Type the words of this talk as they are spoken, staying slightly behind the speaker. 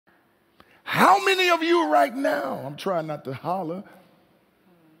How many of you right now, I'm trying not to holler,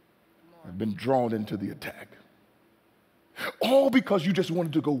 have been drawn into the attack? All because you just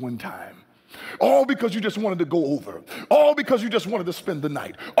wanted to go one time. All because you just wanted to go over. All because you just wanted to spend the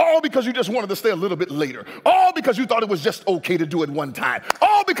night. All because you just wanted to stay a little bit later. All because you thought it was just okay to do it one time.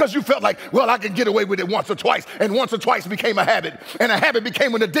 All because you felt like, well, I can get away with it once or twice. And once or twice became a habit. And a habit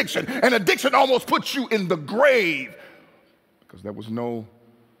became an addiction. And addiction almost puts you in the grave. Because there was no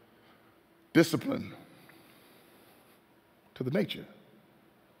discipline to the nature.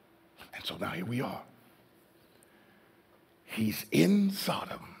 And so now here we are. He's in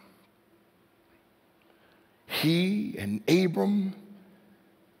Sodom. He and Abram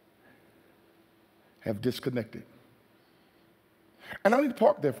have disconnected. And I need to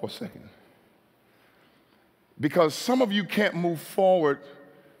park there for a second. Because some of you can't move forward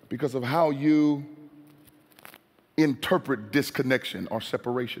because of how you interpret disconnection or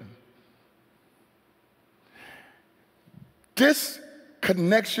separation.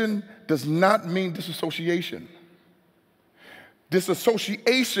 Disconnection does not mean disassociation.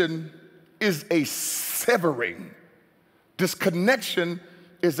 Disassociation is a severing. Disconnection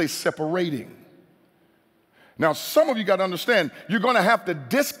is a separating. Now, some of you got to understand, you're going to have to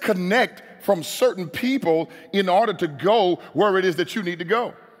disconnect from certain people in order to go where it is that you need to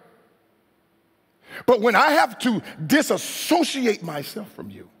go. But when I have to disassociate myself from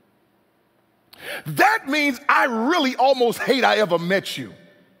you, that means I really almost hate I ever met you.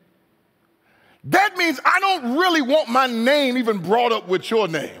 That means I don't really want my name even brought up with your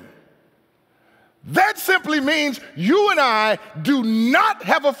name. That simply means you and I do not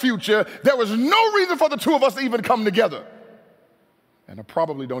have a future. There was no reason for the two of us to even come together. And I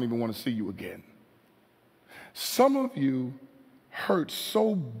probably don't even want to see you again. Some of you hurt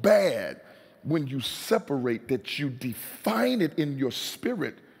so bad when you separate that you define it in your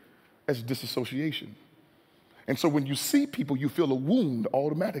spirit as disassociation. And so when you see people, you feel a wound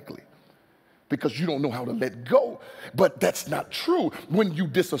automatically, because you don't know how to let go. But that's not true. When you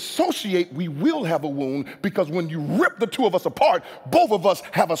disassociate, we will have a wound, because when you rip the two of us apart, both of us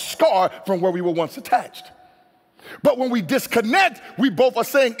have a scar from where we were once attached. But when we disconnect, we both are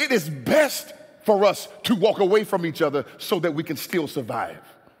saying it is best for us to walk away from each other so that we can still survive.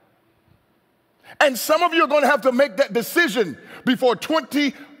 And some of you are going to have to make that decision before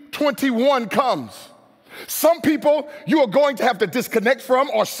 2021 comes. Some people you are going to have to disconnect from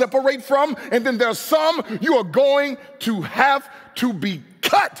or separate from, and then there's some you are going to have to be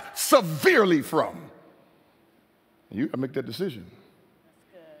cut severely from. You got to make that decision.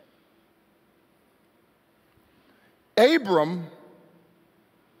 That's good. Abram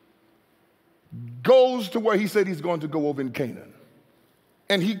goes to where he said he's going to go over in Canaan.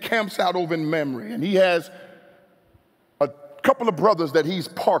 And he camps out over in Mamre, and he has a couple of brothers that he's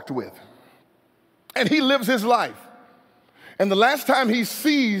parked with. And he lives his life. And the last time he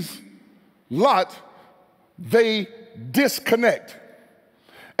sees Lot, they disconnect.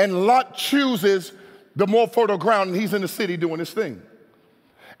 And Lot chooses the more fertile ground, and he's in the city doing his thing.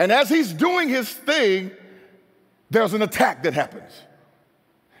 And as he's doing his thing, there's an attack that happens.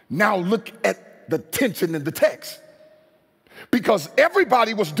 Now look at the tension in the text. Because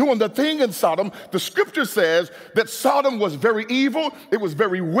everybody was doing the thing in Sodom. The scripture says that Sodom was very evil. It was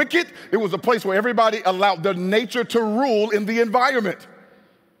very wicked. It was a place where everybody allowed their nature to rule in the environment.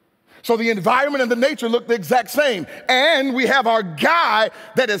 So the environment and the nature look the exact same. And we have our guy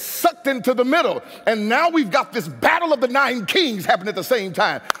that is sucked into the middle. And now we've got this battle of the 9 kings happening at the same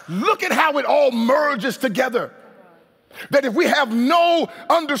time. Look at how it all merges together. That if we have no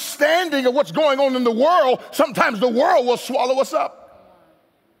understanding of what's going on in the world, sometimes the world will swallow us up.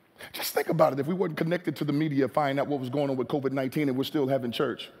 Just think about it. If we weren't connected to the media, find out what was going on with COVID-19 and we're still having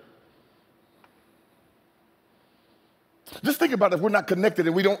church. Just think about it. If we're not connected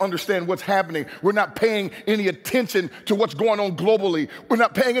and we don't understand what's happening, we're not paying any attention to what's going on globally. We're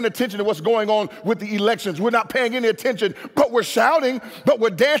not paying any attention to what's going on with the elections. We're not paying any attention, but we're shouting, but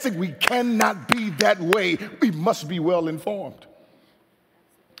we're dancing. We cannot be that way. We must be well informed.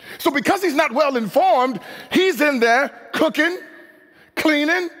 So because he's not well informed, he's in there cooking,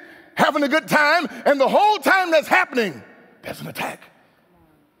 cleaning, having a good time, and the whole time that's happening, there's an attack.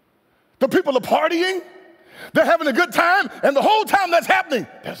 The people are partying. They're having a good time, and the whole time that's happening,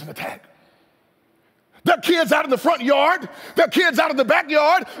 there's an attack. There are kids out in the front yard, there are kids out in the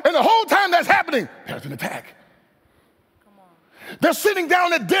backyard, and the whole time that's happening, there's an attack. Come on. They're sitting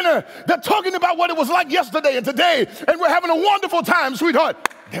down at dinner, they're talking about what it was like yesterday and today, and we're having a wonderful time, sweetheart.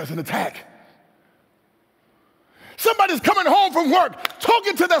 There's an attack. Somebody's coming home from work,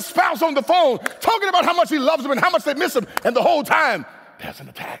 talking to their spouse on the phone, talking about how much he loves them and how much they miss them, and the whole time, there's an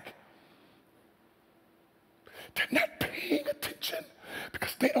attack. They're not paying attention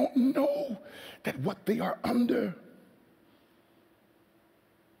because they don't know that what they are under,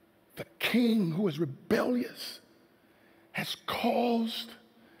 the king who is rebellious, has caused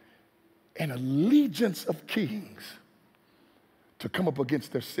an allegiance of kings to come up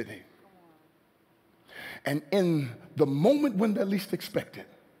against their city. And in the moment when they're least expected,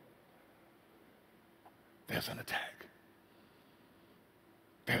 there's an attack.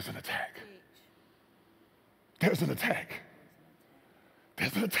 There's an attack. There's an attack.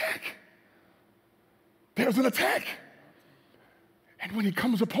 There's an attack. There's an attack. And when he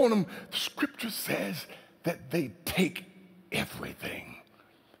comes upon them, the scripture says that they take everything.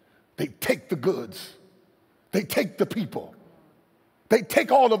 They take the goods. They take the people. They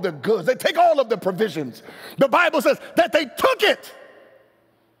take all of their goods. They take all of their provisions. The Bible says that they took it.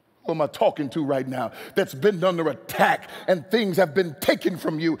 Who am I talking to right now that's been under attack and things have been taken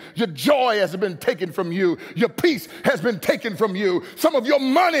from you? Your joy has been taken from you. Your peace has been taken from you. Some of your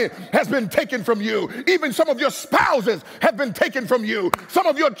money has been taken from you. Even some of your spouses have been taken from you. Some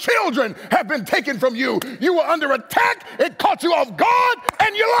of your children have been taken from you. You were under attack. It caught you off guard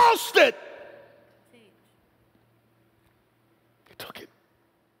and you lost it. They took it.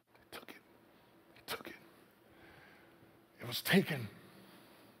 They took it. They took it. It was taken.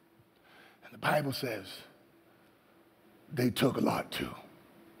 The Bible says they took a lot too.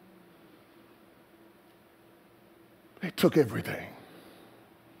 They took everything.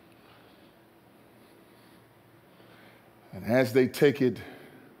 And as they take it,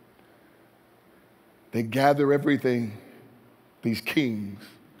 they gather everything, these kings,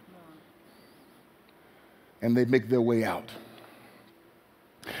 and they make their way out.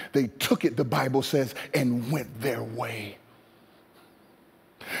 They took it, the Bible says, and went their way.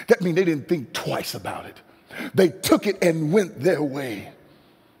 That means they didn't think twice about it. They took it and went their way.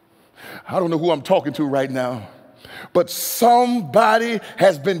 I don't know who I'm talking to right now, but somebody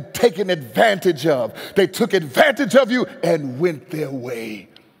has been taken advantage of. They took advantage of you and went their way.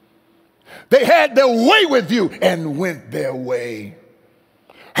 They had their way with you and went their way.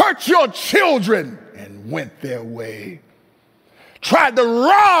 Hurt your children and went their way. Tried to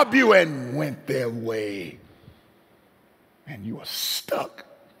rob you and went their way. And you are stuck.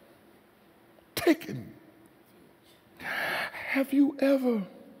 Taken. Have you ever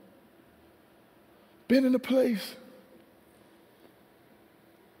been in a place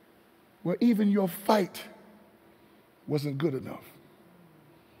where even your fight wasn't good enough?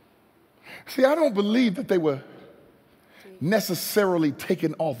 See, I don't believe that they were necessarily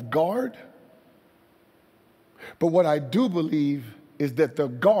taken off guard, but what I do believe is that the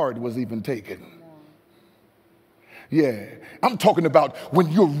guard was even taken. Yeah, I'm talking about when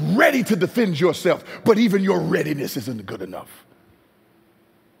you're ready to defend yourself, but even your readiness isn't good enough.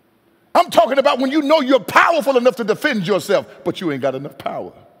 I'm talking about when you know you're powerful enough to defend yourself, but you ain't got enough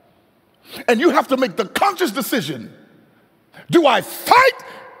power. And you have to make the conscious decision. Do I fight?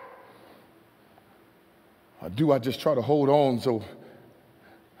 Or do I just try to hold on so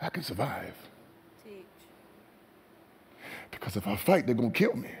I can survive? Because if I fight, they're going to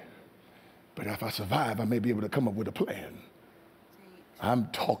kill me. But if I survive, I may be able to come up with a plan. I'm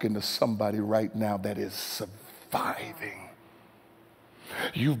talking to somebody right now that is surviving.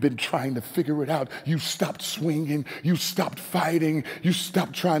 You've been trying to figure it out. You stopped swinging. You stopped fighting. You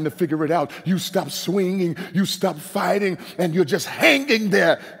stopped trying to figure it out. You stopped swinging. You stopped fighting. And you're just hanging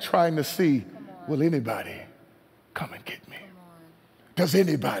there trying to see, will anybody come and get me? Does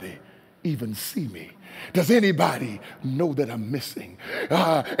anybody even see me? Does anybody know that I'm missing?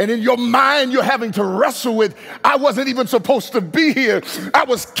 And in your mind, you're having to wrestle with, I wasn't even supposed to be here. I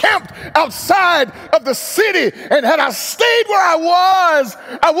was camped outside of the city, and had I stayed where I was,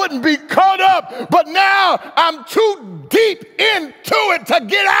 I wouldn't be caught up. But now I'm too deep into it to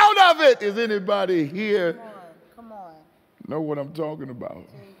get out of it. Is anybody here? Come on. Know what I'm talking about?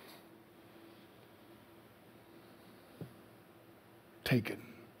 Taken.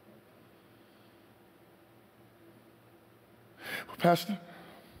 Well, Pastor,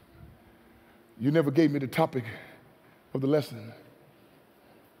 you never gave me the topic of the lesson.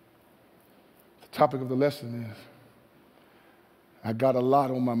 The topic of the lesson is, I got a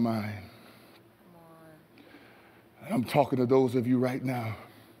lot on my mind. And I'm talking to those of you right now.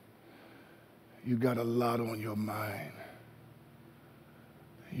 You got a lot on your mind.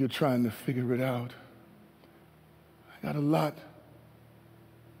 You're trying to figure it out. I got a lot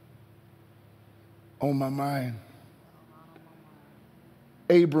on my mind.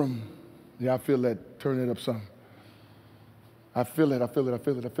 Abram, yeah, I feel that. Turn it up some. I feel it, I feel it, I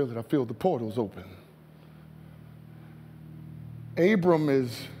feel it, I feel it. I feel the portals open. Abram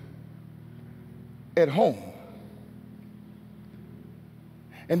is at home.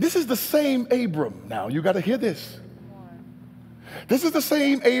 And this is the same Abram. Now, you got to hear this. This is the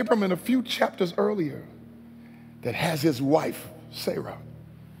same Abram in a few chapters earlier that has his wife, Sarah.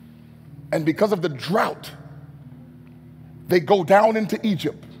 And because of the drought, they go down into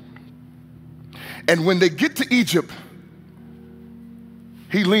Egypt. And when they get to Egypt,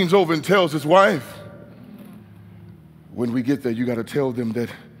 he leans over and tells his wife, when we get there, you got to tell them that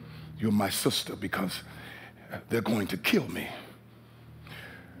you're my sister because they're going to kill me.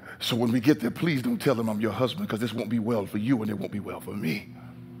 So when we get there, please don't tell them I'm your husband because this won't be well for you and it won't be well for me.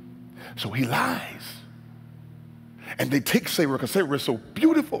 So he lies. And they take Sarah because Sarah is so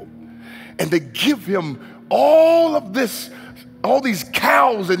beautiful. And they give him all of this, all these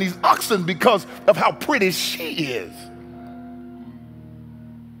cows and these oxen because of how pretty she is.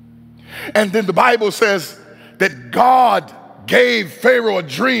 And then the Bible says that God gave Pharaoh a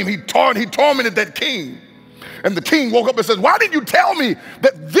dream. He tormented that king. And the king woke up and said, why did you tell me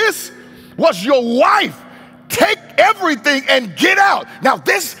that this was your wife? Take everything and get out. Now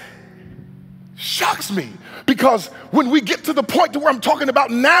this shocks me because when we get to the point to where I'm talking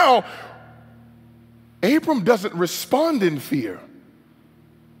about now, Abram doesn't respond in fear.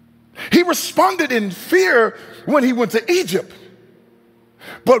 He responded in fear when he went to Egypt.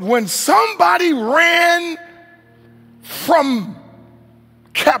 But when somebody ran from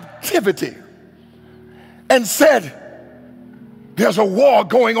captivity and said, there's a war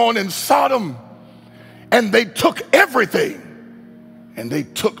going on in Sodom, and they took everything, and they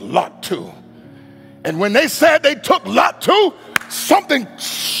took Lot too. And when they said they took Lot too, something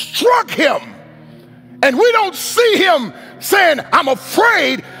struck him. And we don't see him saying, I'm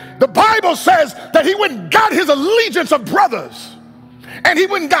afraid. The Bible says that he went and got his allegiance of brothers. And he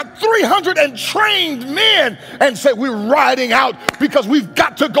went and got 300 and trained men and said, we're riding out because we've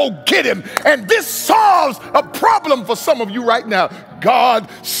got to go get him. And this solves a problem for some of you right now. God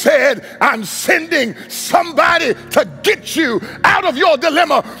said, I'm sending somebody to get you out of your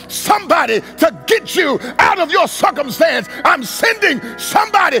dilemma, somebody to get you out of your circumstance. I'm sending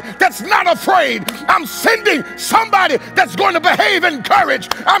somebody that's not afraid. I'm sending somebody that's going to behave in courage.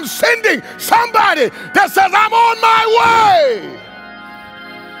 I'm sending somebody that says, I'm on my way.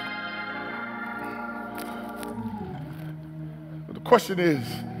 The question is,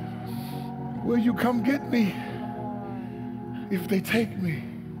 will you come get me if they take me?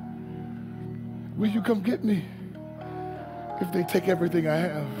 Will you come get me if they take everything I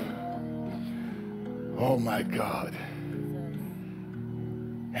have? Oh my God.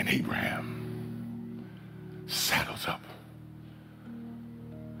 And Abraham saddles up.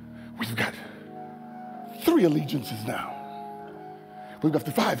 We've got 3 allegiances now. We've got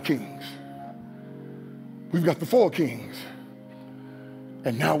the 5 kings. We've got the 4 kings.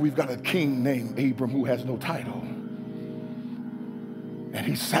 And now we've got a king named Abram who has no title. And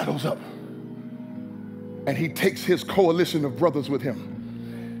he saddles up. And he takes his coalition of brothers with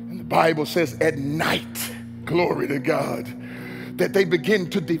him. And the Bible says at night, glory to God, that they begin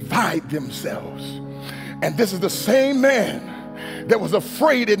to divide themselves. And this is the same man that was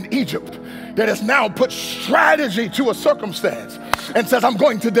afraid in Egypt that has now put strategy to a circumstance and says, I'm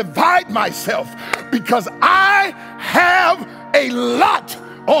going to divide myself because I have a lot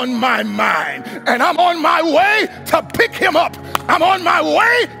on my mind and I'm on my way to pick him up. I'm on my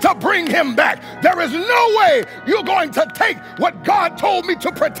way to bring him back. There is no way you're going to take what God told me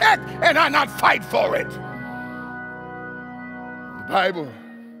to protect and I not fight for it. The Bible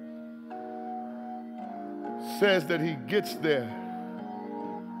says that he gets there,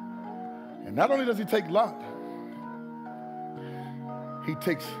 and not only does he take Lot, he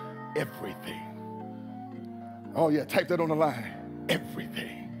takes everything. Oh yeah, type that on the line.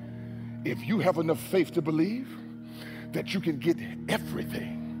 Everything. If you have enough faith to believe that you can get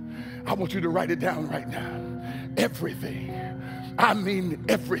everything, I want you to write it down right now. Everything. I mean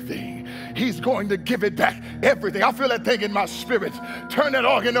everything. He's going to give it back. Everything. I feel that thing in my spirit. Turn that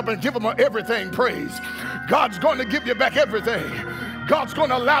organ up and give him everything praise. God's going to give you back everything. God's going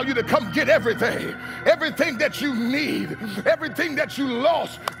to allow you to come get everything. Everything that you need. Everything that you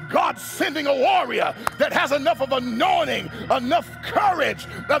lost. God's sending a warrior that has enough of anointing, enough courage,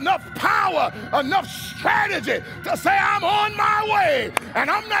 enough power, enough strategy to say, I'm on my way. And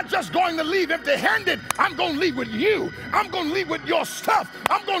I'm not just going to leave empty-handed. I'm going to leave with you. I'm going to leave with your stuff.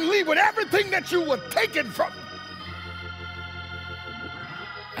 I'm going to leave with everything that you were taken from.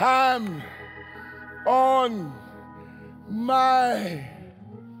 I'm on my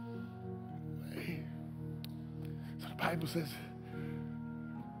way. So the Bible says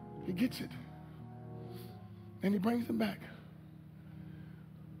he gets it. And he brings them back.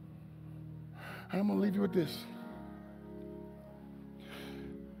 And I'm going to leave you with this.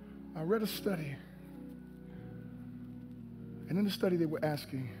 I read a study, and in the study they were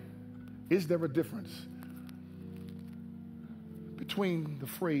asking, is there a difference between the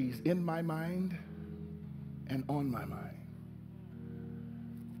phrase in my mind and on my mind?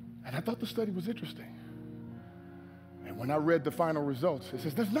 And I thought the study was interesting. And when I read the final results, it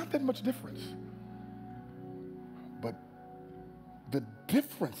says there's not that much difference. But the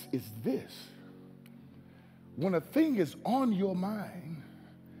difference is this. When a thing is on your mind,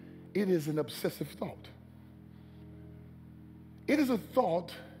 it is an obsessive thought. It is a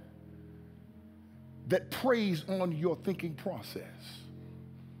thought that preys on your thinking process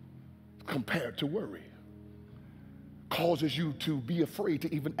compared to worry. Causes you to be afraid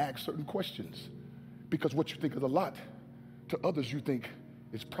to even ask certain questions because what you think is a lot, to others you think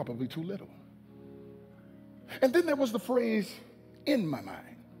is probably too little. And then there was the phrase, in my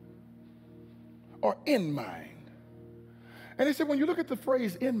mind, or in mind. And they said when you look at the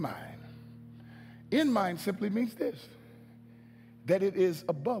phrase in mind simply means this, that it is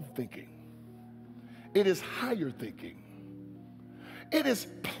above thinking. It is higher thinking. It is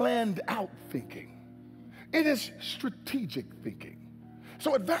planned out thinking. It is strategic thinking.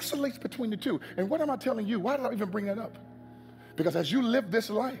 So it vacillates between the two. And what am I telling you? Why did I even bring that up? Because as you live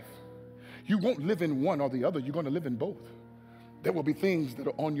this life, you won't live in one or the other. You're going to live in both. There will be things that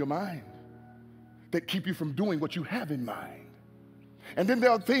are on your mind that keep you from doing what you have in mind. And then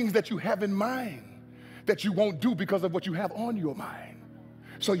there are things that you have in mind that you won't do because of what you have on your mind.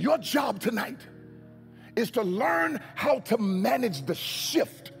 So your job tonight is to learn how to manage the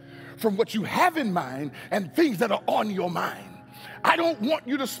shift from what you have in mind and things that are on your mind. I don't want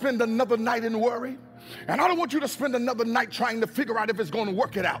you to spend another night in worry, and I don't want you to spend another night trying to figure out if it's going to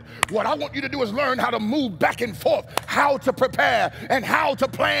work it out. What I want you to do is learn how to move back and forth, how to prepare and how to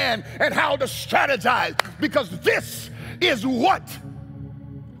plan and how to strategize, because this is what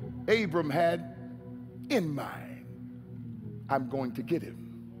Abram had in mind. I'm going to get him.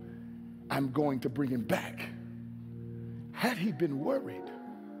 I'm going to bring him back. Had he been worried,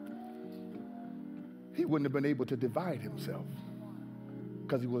 he wouldn't have been able to divide himself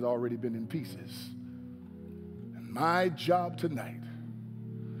because he would already been in pieces. And my job tonight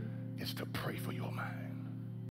is to pray for your mind.